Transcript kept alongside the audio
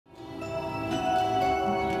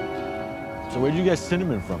So where'd you get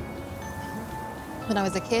cinnamon from? When I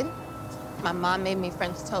was a kid, my mom made me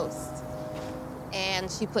French toast.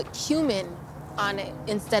 And she put cumin on it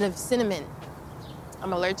instead of cinnamon.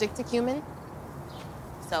 I'm allergic to cumin.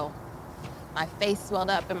 So my face swelled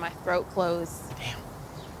up and my throat closed. Damn.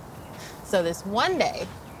 So this one day,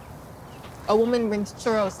 a woman brings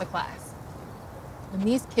churros to class. And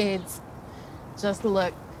these kids just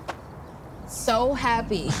look so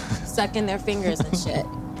happy, sucking their fingers and shit.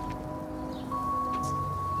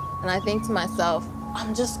 And I think to myself,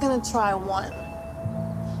 I'm just gonna try one.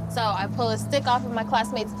 So I pull a stick off of my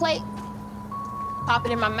classmate's plate, pop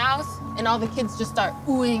it in my mouth, and all the kids just start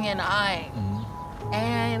oohing and eyeing.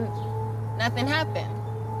 And nothing happened.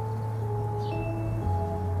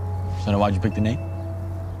 So now why'd you pick the name?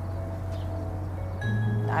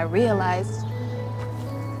 I realized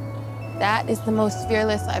that is the most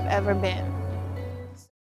fearless I've ever been.